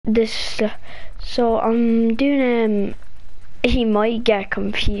this. So I'm doing he might get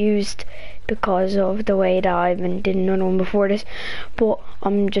confused because of the way that I've been did another one before this, but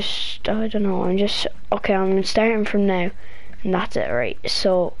I'm just I don't know. Okay. I'm starting from now, and that's it, right?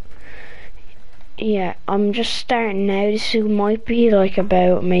 So yeah, I'm just starting now. This might be like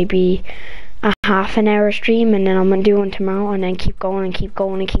about maybe a half an hour stream, and then I'm gonna do one tomorrow, and then keep going and keep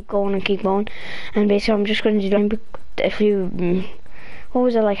going and keep going and keep going, and basically I'm just gonna do a few. What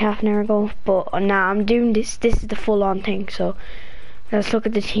was it, like half an hour ago? But now I'm doing this. This is the full-on thing. So let's look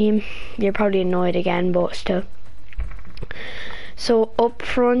at the team. You're probably annoyed again, but still. So up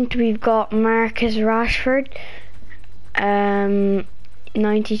front we've got Marcus Rashford,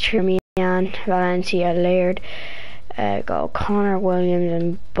 93 Mian, Valencia, Laird, got Connor Williams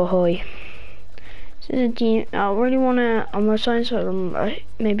and Bahoy. This is a team. I really wanna. I'm gonna sign some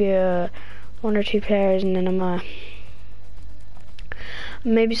maybe one or two players, and then I'm gonna.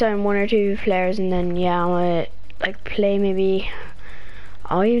 Maybe sign one or two players, and then yeah, I'm gonna like play maybe.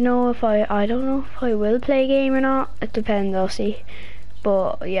 I don't know if I will play a game or not. It depends, I'll see.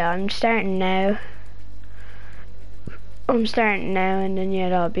 But yeah, I'm starting now, and then yeah,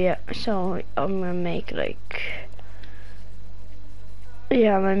 that'll be it. So I'm gonna make like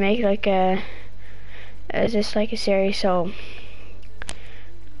a is this like a series? So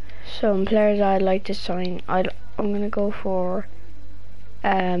some players I'd like to sign. I'm gonna go for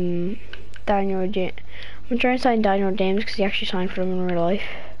Daniel James. I'm trying to sign Daniel James because he actually signed for them in real life.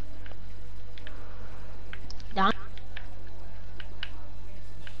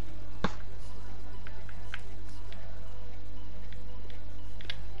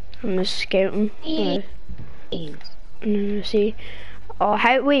 I'm just scouting. See.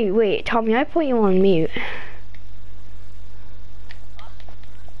 Oh, wait, Tommy, I put you on mute.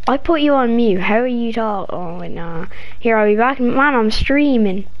 I put you on mute. How are you talking? Oh, wait, nah. Here, I'll be back. Man, I'm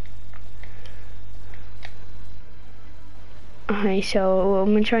streaming. Okay, so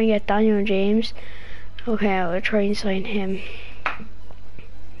I'm gonna try and get Daniel James. Okay, I'll try and sign him.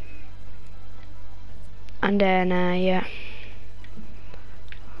 And then, yeah.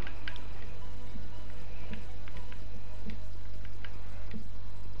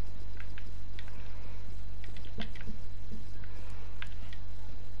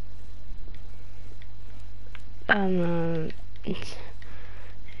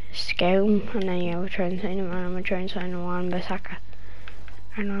 Scout, and then yeah, we'll try and sign him, and I'm gonna try and sign Wan-Bissaka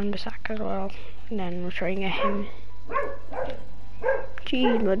as well, and then we'll try and get him.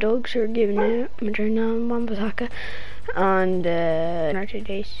 Jeez, my dogs are giving it. I'm gonna try and Wan-Bissaka, and in our 2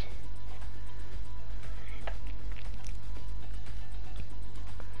 days.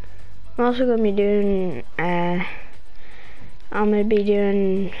 I'm also gonna be doing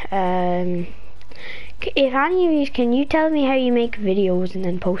if any of you, can you tell me how you make videos and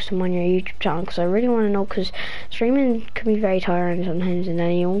then post them on your YouTube channel? Because I really want to know, because streaming can be very tiring sometimes, and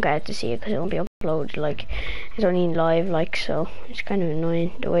then you won't get to see it because it won't be uploaded, like, it's only live, like, so it's kind of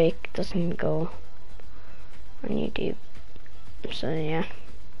annoying the way it doesn't go on YouTube. So yeah,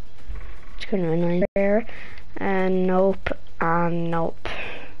 it's kind of annoying there. And nope, and nope.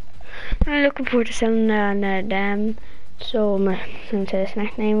 I'm looking forward to selling them. So I'm going to this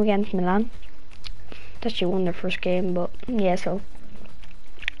next name against Milan. Actually won their first game, but yeah, so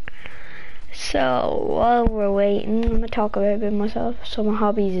while we're waiting, I'm gonna talk about a bit myself. So my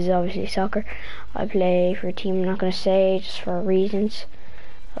hobbies is obviously soccer. I play for a team, I'm not gonna say, just for reasons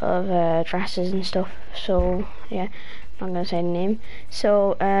of dresses and stuff. So yeah, I'm not gonna say the name.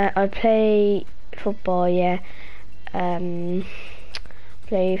 So I play football, yeah.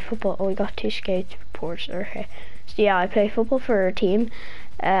 Play football. Oh, we got 2 scouts reports. Okay. So yeah, I play football for a team.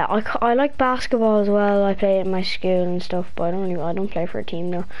 I like basketball as well. I play at my school and stuff, but I don't play for a team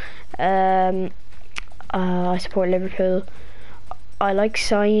though. I support Liverpool. I like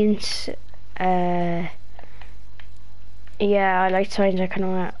science. Yeah, I like science. I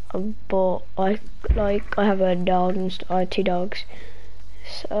kind of, but I have a dog and I have 2 dogs.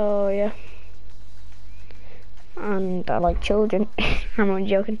 So yeah, and I like children. I'm not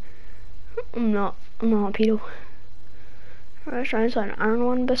joking. I'm not a pedo. I'm trying to sign Aaron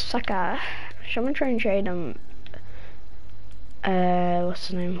Wan-Bissaka. So I'm gonna try and trade him. What's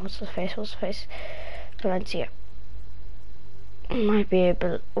the name? What's the face? Valencia. Might be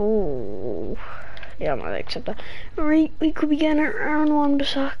able. Oh, yeah, I might accept that. Right, we could be getting Aaron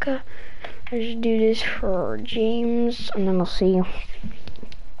Wan-Bissaka. I should do this for James, and then we'll see what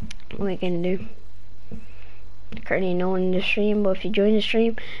we can do. Currently no one in the stream, but if you join the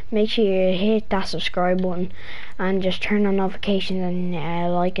stream, make sure you hit that subscribe button and just turn on notifications and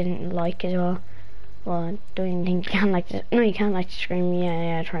like as well. Well, I don't think you can like this. No, you can't like the stream.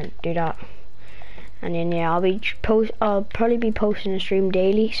 Yeah, try to do that. And then yeah, I'll probably be posting a stream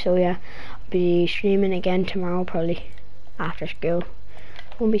daily. So yeah, I'll be streaming again tomorrow probably after school.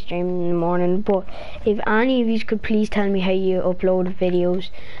 Won't be streaming in the morning, but if any of you could please tell me how you upload videos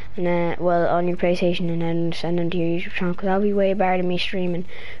and well, on your PlayStation, and then send them to your YouTube channel, because that'll be way better than me streaming,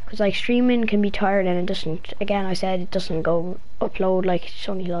 because like streaming can be tired and it doesn't, again I said, it doesn't go upload like it's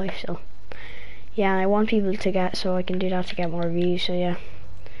only live. So yeah, and I want people to get, so I can do that to get more views. So yeah,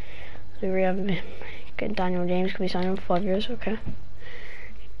 so we have Daniel James can be signing for 5 years. Okay.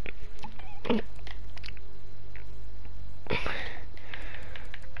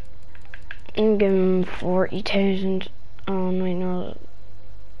 I'm giving 40,000. Oh no.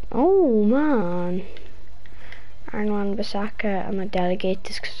 Oh man. Arnold Bissaka, I'm gonna delegate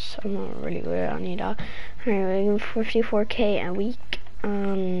this because I'm not really good. I need that. Anyway, we're giving 54k a week.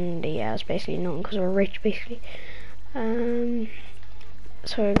 And yeah, it's basically nothing because we're rich basically. So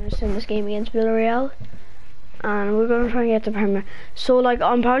we're gonna send this game against Villarreal. And we're gonna try and get the Premier. So like,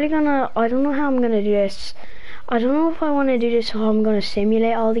 I'm probably gonna, I don't know how I'm gonna do this. I don't know if I want to do this or I'm going to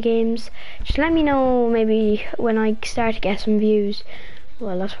simulate all the games. Just let me know maybe when I start to get some views.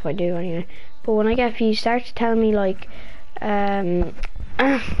 Well, that's what I do anyway. But when I get views, start to tell me like how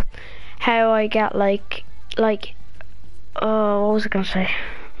I get like what was I going to say?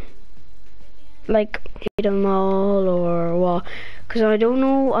 Like hit them all or what? Because I don't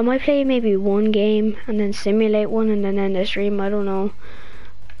know. I might play maybe one game and then simulate one and then end the stream. I don't know.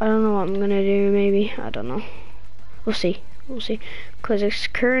 I don't know what I'm going to do maybe. I don't know. We'll see, because it's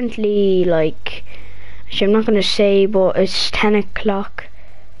currently like, actually I'm not going to say, but it's 10 o'clock,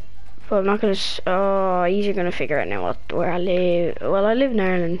 but I'm not going to, oh, you're going to figure out now where I live. Well, I live in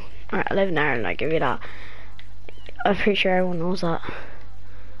Ireland, I give you that. I'm pretty sure everyone knows that.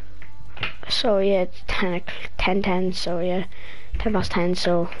 So yeah, it's 10, so yeah, 10 past 10,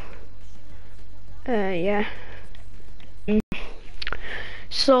 so, yeah.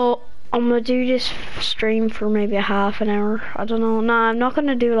 So, I'm gonna do this stream for maybe a half an hour. I don't know. Nah, I'm not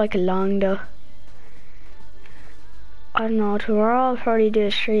gonna do like a long though. I don't know. Tomorrow I'll probably do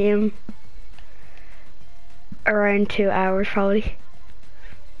a stream around 2 hours probably.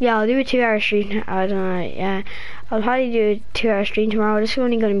 Yeah, I'll do a 2 hour stream. I don't know. Yeah, I'll probably do a 2 hour stream tomorrow. This is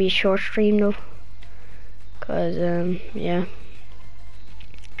only gonna be a short stream though, cause yeah,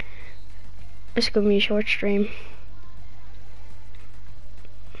 it's gonna be a short stream.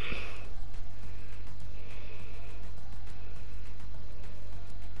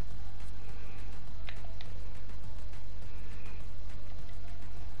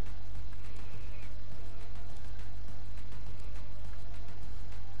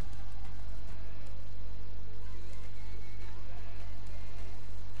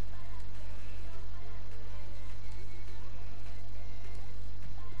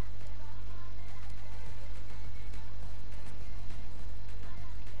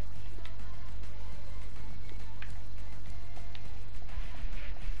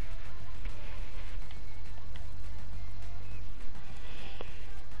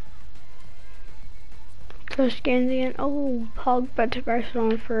 First games again. Oh, Pogba to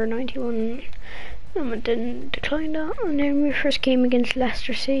Barcelona for 91. No, I didn't decline that. And then we first game against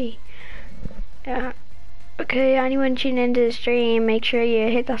Leicester City. Yeah. Okay, anyone tuning into the stream, make sure you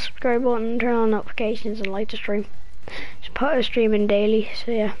hit that subscribe button, turn on notifications, and like the stream. Just put a stream in daily,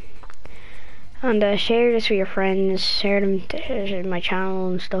 so yeah. And share this with your friends, share them to my channel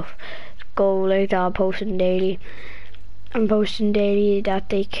and stuff. Go like that, I'm posting daily that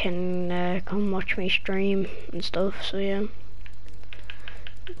they can come watch me stream and stuff, so yeah.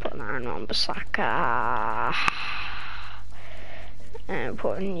 Putting Arnold Bissaka and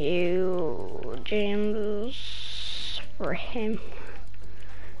putting you James for him.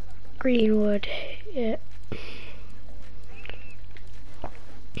 Greenwood, yeah.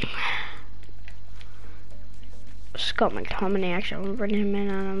 Scott McTominay, actually, I'm gonna bring him in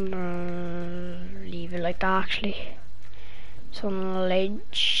and I'm gonna leave it like that actually. So on the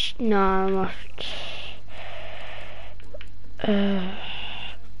ledge, no, I'm not.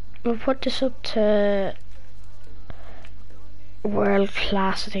 We'll put this up to world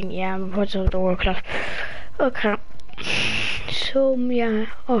class, I think. Yeah, we'll put this up to world class. Okay. So yeah,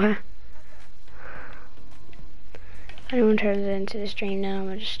 okay. If anyone turns into the stream now, I'm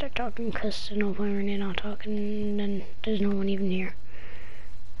gonna just start talking because there's no point really not talking, and then there's no one even here.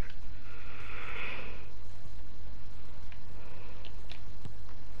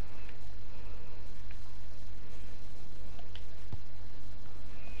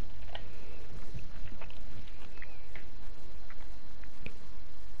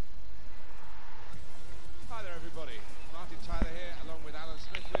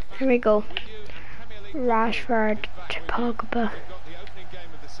 Here we go. Rashford to Pogba.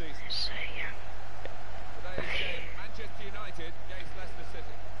 So, Manchester United against Leicester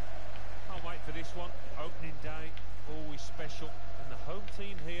City. Can't wait for this one. Opening day, always special. And the home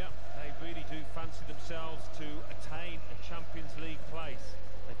team here, they really do fancy themselves to attain a Champions League place.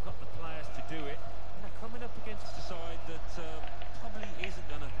 They've got the players to do it. And they're coming up against a side that probably isn't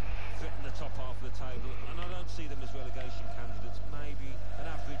going to threaten the top half of the table. And I don't see them as relegation candidates. Maybe an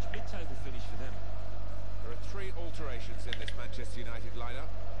average mid-table finish for them. There are 3 alterations in this Manchester United lineup.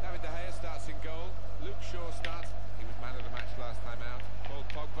 David De Gea starts in goal. Luke Shaw starts. He was man of the match last time out. Paul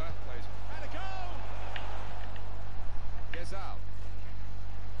Pogba plays. And a goal! Gezal.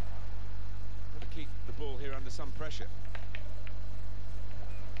 Got to keep the ball here under some pressure.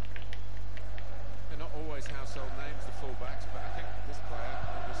 They're not always household names, the fullbacks, but I think this player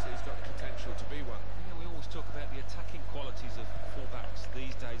obviously has got the potential to be one. Yeah, we always talk about the attacking qualities of fullbacks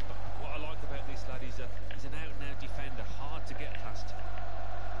these days, but what I like about this lad is he's an out-and-out defender, hard to get past.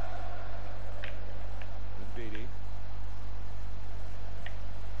 Ndidi.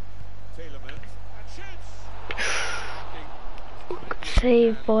 Tielemans and shoots. good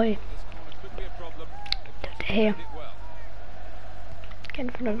save, boy. Could be a problem. Here.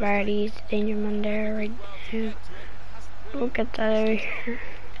 Getting for the Vardy, he's the danger man there right now. We'll get that over here.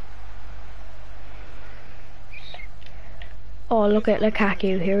 Oh, look at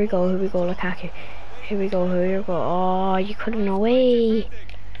Lukaku. Here we go, Lukaku. Here we go. Oh, you couldn't no way.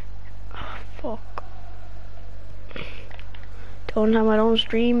 Oh, fuck. The only time I don't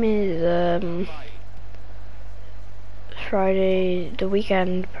stream is Friday, the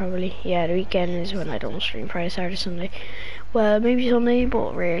weekend probably. Yeah, the weekend is when I don't stream. Friday, Saturday, Sunday. Well, maybe Sunday,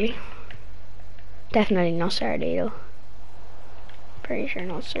 but rarely. Definitely not Saturday though. Pretty sure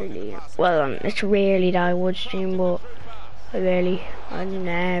not Saturday. Well, it's rarely that I would stream, but I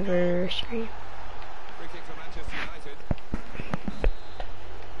never stream. Free kick for Manchester United.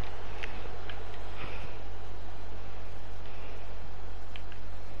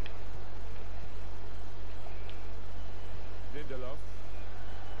 Lindelof.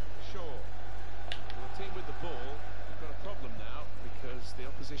 Shaw. Well, the team with the ball have got a problem now because the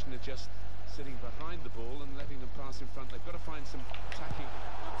opposition are just sitting behind the ball and letting them pass in front. They've got to find some attacking.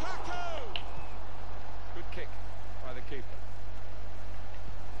 Lukaku! Good kick by the keeper.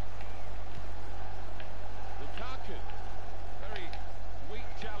 Lukaku. Very weak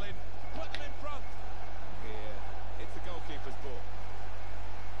challenge. Put them in front. Here, it's the goalkeeper's ball.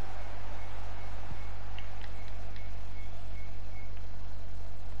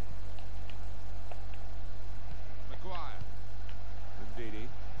 Maguire. Ndidi.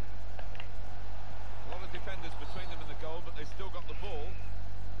 A lot of defenders between them and the goal, but they've still got the ball.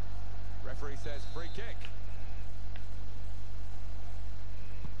 Referee says free kick.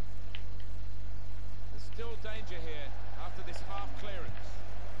 There's still danger here after this half clearance.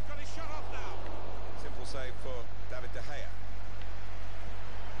 Got his shot off now. Simple save for David De Gea.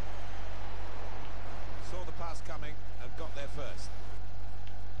 Saw the pass coming and got there first.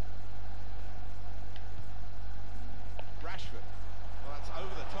 Rashford. Well, that's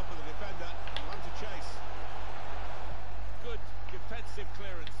over the top of the defender. One to chase. Good defensive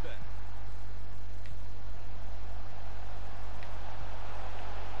clearance there.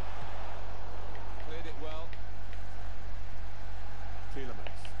 Cleared it well.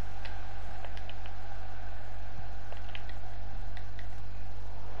 Tielemans.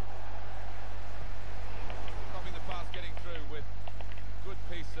 Stopping the pass, getting through with good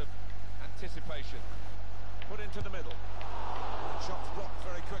piece of anticipation. Put into the middle. Shots blocked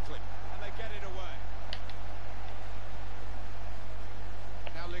very quickly, and they get it away.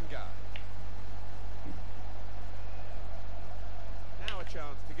 Now Lingard. Now a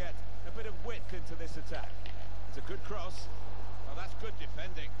chance to get a bit of width into this attack. It's a good cross. Well, that's good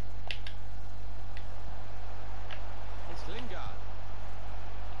defending. It's Lingard.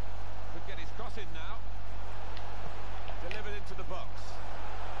 Could get his cross in now. Delivered into the box.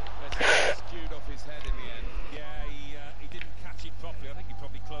 Skewed off his head in the end. Yeah, he didn't catch it properly. I think he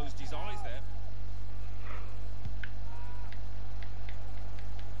probably closed his eyes there.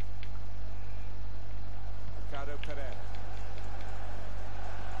 Ricardo Pereira.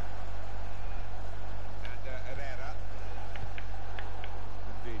 And Herrera.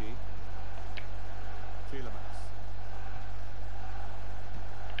 Ndidi. Tielemans.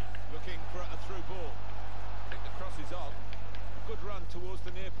 Looking for a through ball. I think the cross is on. Good run towards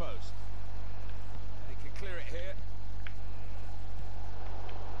the near post. He can clear it here.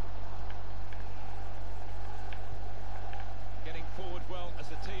 Getting forward well as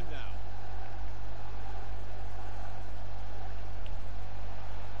a team now.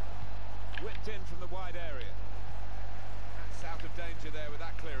 nipped in from the wide area. That's out of danger there with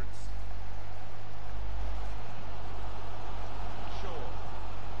that clearance. Shaw.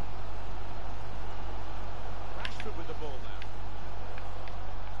 Rashford with the ball now.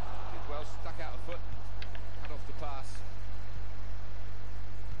 Did well, stuck out a foot, cut off the pass.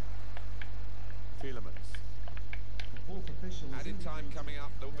 Tielemans. Added time coming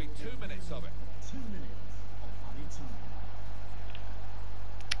up. There will be 2 minutes of it. 2 minutes of added time.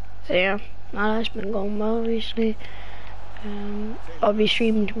 So yeah, that has been going well recently. I'll be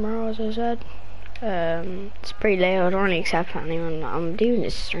streaming tomorrow, as I said. It's pretty late. I don't really accept anyone. I'm doing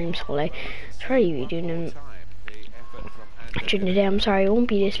this stream so late. Try to be doing them during the day. I'm sorry, it won't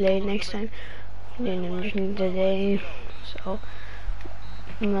be this late next time. I'm doing them during the day. So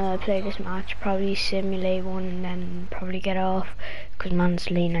I'm gonna play this match, probably simulate one, and then probably get off because man's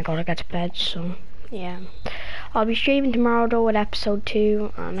late and I gotta get to bed. So yeah, I'll be streaming tomorrow though with episode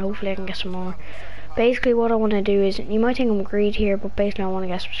 2, and hopefully I can get some more. Basically what I want to do is, you might think I'm greedy here, but basically I want to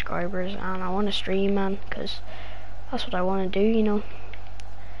get subscribers and I want to stream, man, because that's what I want to do, you know.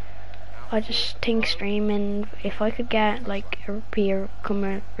 I just think streaming, if I could get like become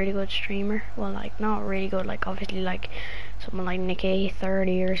a really good streamer, well, like not really good, like obviously like someone like Nick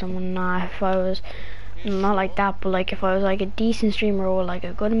A30 or someone, if I was not like that, but like if I was like a decent streamer with like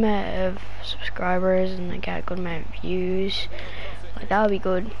a good amount of subscribers and like a good amount of views, like that would be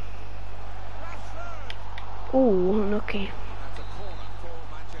good. Oh, unlucky.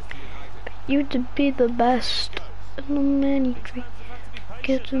 You to be the best in the many dreams.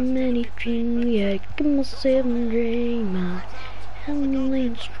 Get the many dreams, yeah, give myself a dream. I'm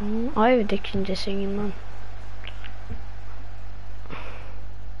really strong. I have addiction to singing, man.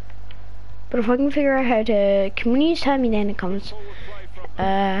 But if I can figure out how to, can you just tell me then in the comments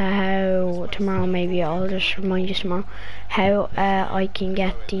how tomorrow, maybe I'll just remind you tomorrow how I can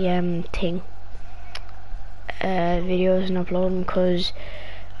get the thing. Videos and upload them, because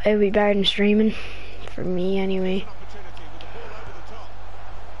it would be better than streaming for me anyway.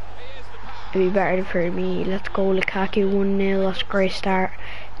 It would be better for me. Let's go Lukaku 1-0, that's a great start.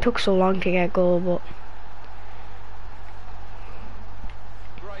 It took so long to get a goal, but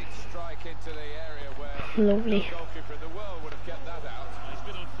Great strike into the area where lovely. the goalkeeper in the world would have kept that out. He's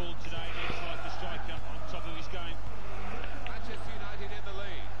been on full today, looks like the striker on top of his game. Manchester United in the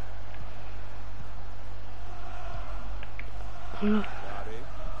lead.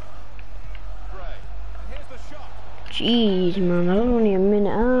 Jeez, man, that was only a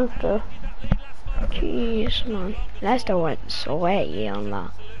minute after. Jeez, man. Leicester went sweaty on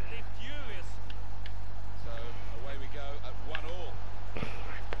that. So away we go at 1-1.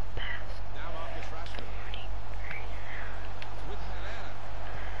 Now Marcus Rashford. With Herrera.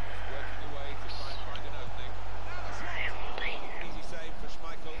 Working away to find an opening. Easy save for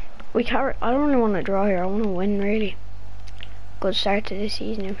Schmeichel. We can't. I don't really want to draw here. I want to win, really. Good start to the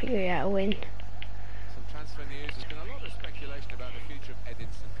season if we could get a win. Some transfer news. There's been a lot of speculation about the future of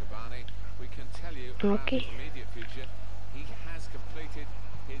Edinson Cavani. We can tell you about his immediate future. He has completed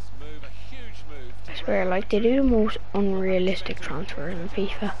his move, a huge move. I swear, like, they do the most unrealistic transfers in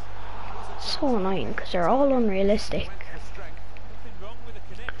FIFA. It's so annoying because they're all unrealistic. Nothing wrong with the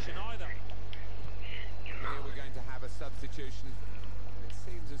connection either. Here we're going to have a substitution. It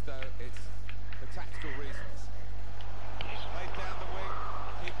seems as though it's for tactical reasons. Played down the wing,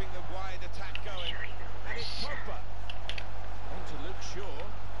 keeping the wide attack going. And it's Pogba. On to Luke Shaw.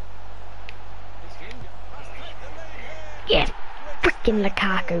 It's Lingard. Must take the lead here. Yeah, freaking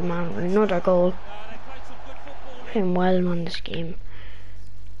Lukaku, man, with another goal. They played some good football. Playing well on this game.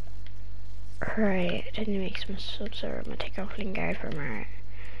 Right, I didn't make some subs, so I'm gonna take off Lingard for Mart.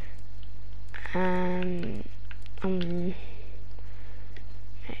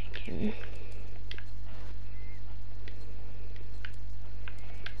 Making.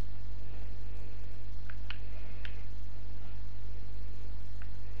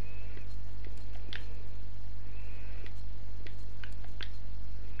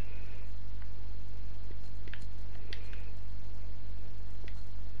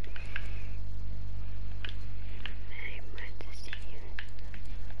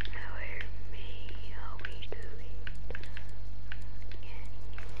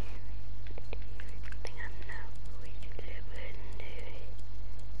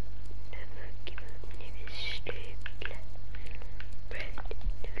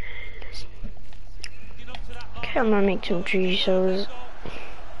 I'm gonna make some tree shows.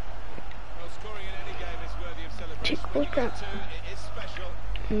 Well, scoring in any game is worthy of celebration. Take a look When you at get two, it is special.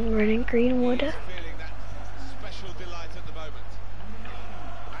 running Greenwood. Feeling that special delight at the moment.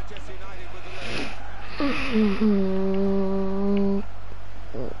 Manchester United with the lead.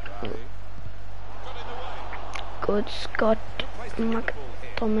 Vardy. good. Scott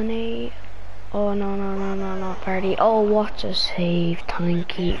McTominay. Oh no, not Vardy. Oh, what a save,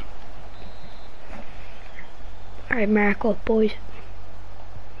 thank you. Alright, mark up, boys.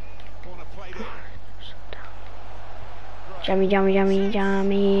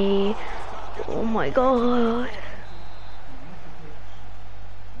 Jammy. Oh my god.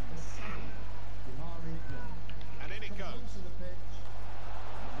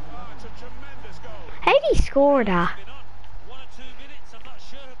 How did he score that?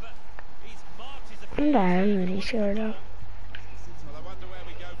 How did he score that? Well, I wonder where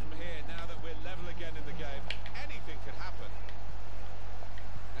we go from here now that we're level again in the game. Anything could happen.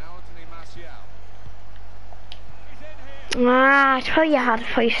 Now Anthony Martial. He's in here. Ah, I thought you had a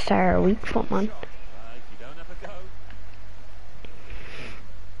 5-star weak foot, man. If you don't have a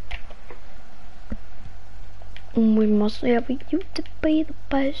go. We must have you to be the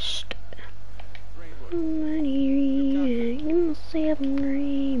best. You must have a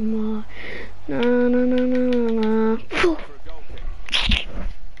dream. Na. For a goal kick.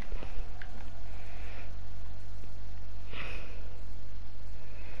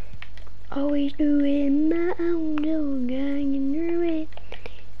 Always doing my own little guy, you know it.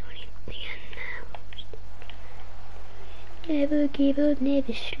 Never give up,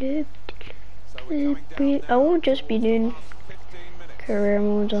 never sleep. So we're coming down I won't just be doing last 15 minutes. career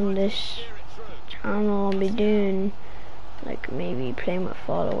modes on this Steer it through. channel. I'll be doing like maybe playing with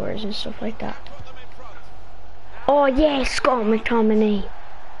followers and stuff like that. Put them in front. Oh yes, Scott McTominay.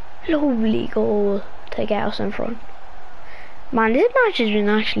 Lovely goal to get us in front. Man, this match has been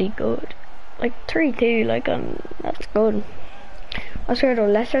actually good. Like 3-2, like that's good. I swear though,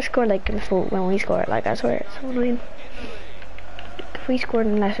 Leicester scored like when we scored, like I swear it's so annoying. If we scored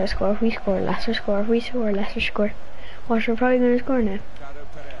and Leicester score, if we score, Leicester score, if we score, Leicester score. Watch, we're probably gonna score now. Ricardo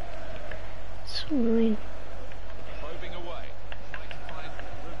Pereira. It's so annoying. Probing away. Trying to find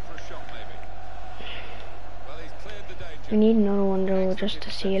room for a shot maybe. Well, he's cleared the danger. We need another one though, just to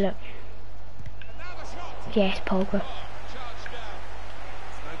seal it. And now the shot. Yes, Pogba. Charged down.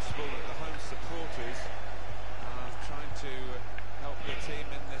 It's noticeable that the home supporters are trying to help the team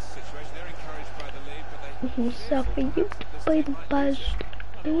in this situation. They're encouraged by the lead, but they Myself for you to play the best.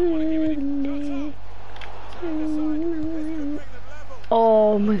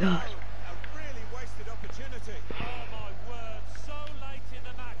 Oh my god. a really wasted opportunity. Oh my word, so late in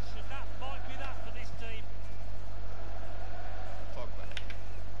the match, and that might be that for this team. Pogba.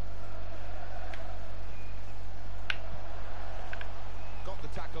 Got the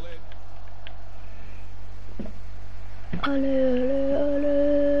tackle in. Ale.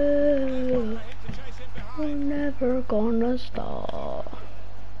 Him to chase in We're behind. never gonna stop.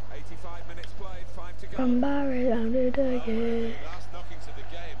 85 minutes played, 5 to go. From Barry down to the gate. Last knockings of the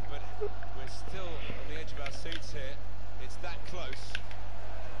game, but we're still on the edge of our seats here. It's that close.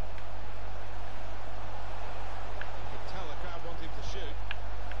 You can tell the crowd want him to shoot.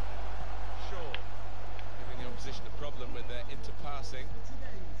 Shaw giving the opposition a problem with their interpassing.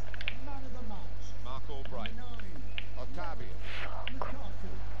 Today's man of the match, Mark Albright. 9, Otavio. Lukaku.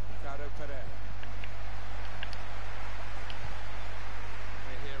 Ricardo Pereira.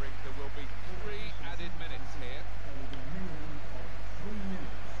 We're hearing there will be 3 added minutes here. There will be a minimum of 3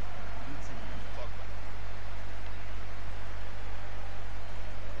 minutes added to it. Pogba.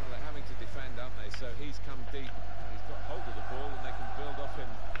 Well, they're having to defend, aren't they? So he's come deep. And he's got hold of the ball and they can build off him.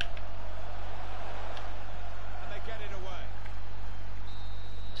 And they get it away.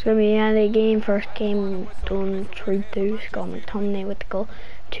 It's gonna be another game. First game done 3-2. Scott McTominay with the goal.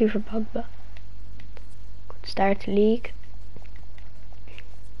 2 for Pogba. Good start to league.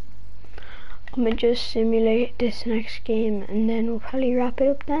 I'm gonna just simulate this next game and then we'll probably wrap it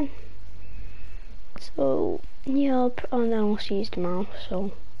up then. So yeah, and then we'll see you tomorrow.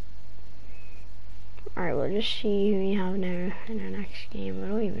 So alright, we'll just see who we have now in our next game. I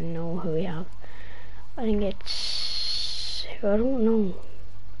don't even know who we have. I think it's I don't know.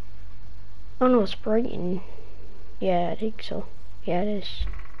 Oh no, it's Brighton. Yeah, I think so. Yeah, it is.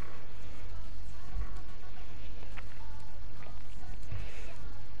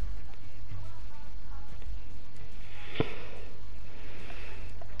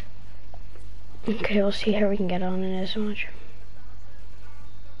 Okay, we'll see how we can get on in this match.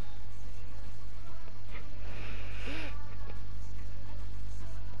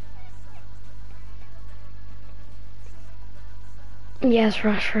 Yes,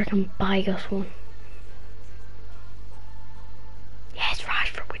 Rashford can buy us one. Yes,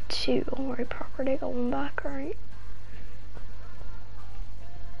 Rashford with 2. Don't worry, Parker, they got one back, alright?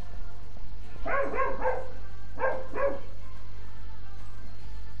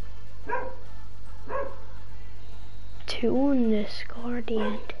 2-1 the score at the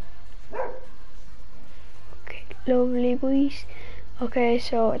end. Okay, lovely boys. Okay,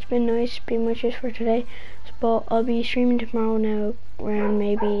 so it's been nice being with you for today, but I'll be streaming tomorrow now around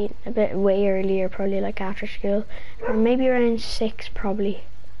maybe a bit way earlier, probably like after school, or maybe around 6 probably.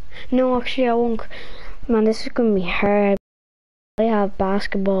 No, actually I won't. Man, this is gonna be hard. I have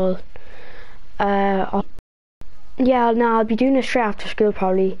basketball. Yeah, no, I'll be doing it straight after school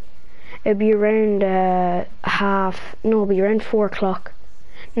probably. It'll be around it'll be around 4 o'clock.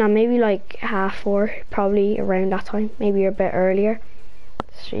 No, maybe like 4:30, probably around that time, maybe a bit earlier.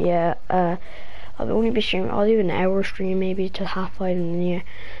 So yeah, I'll only be streaming, I'll do an hour stream maybe till 5:30 in the year.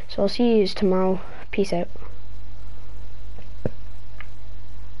 So I'll see you tomorrow. Peace out.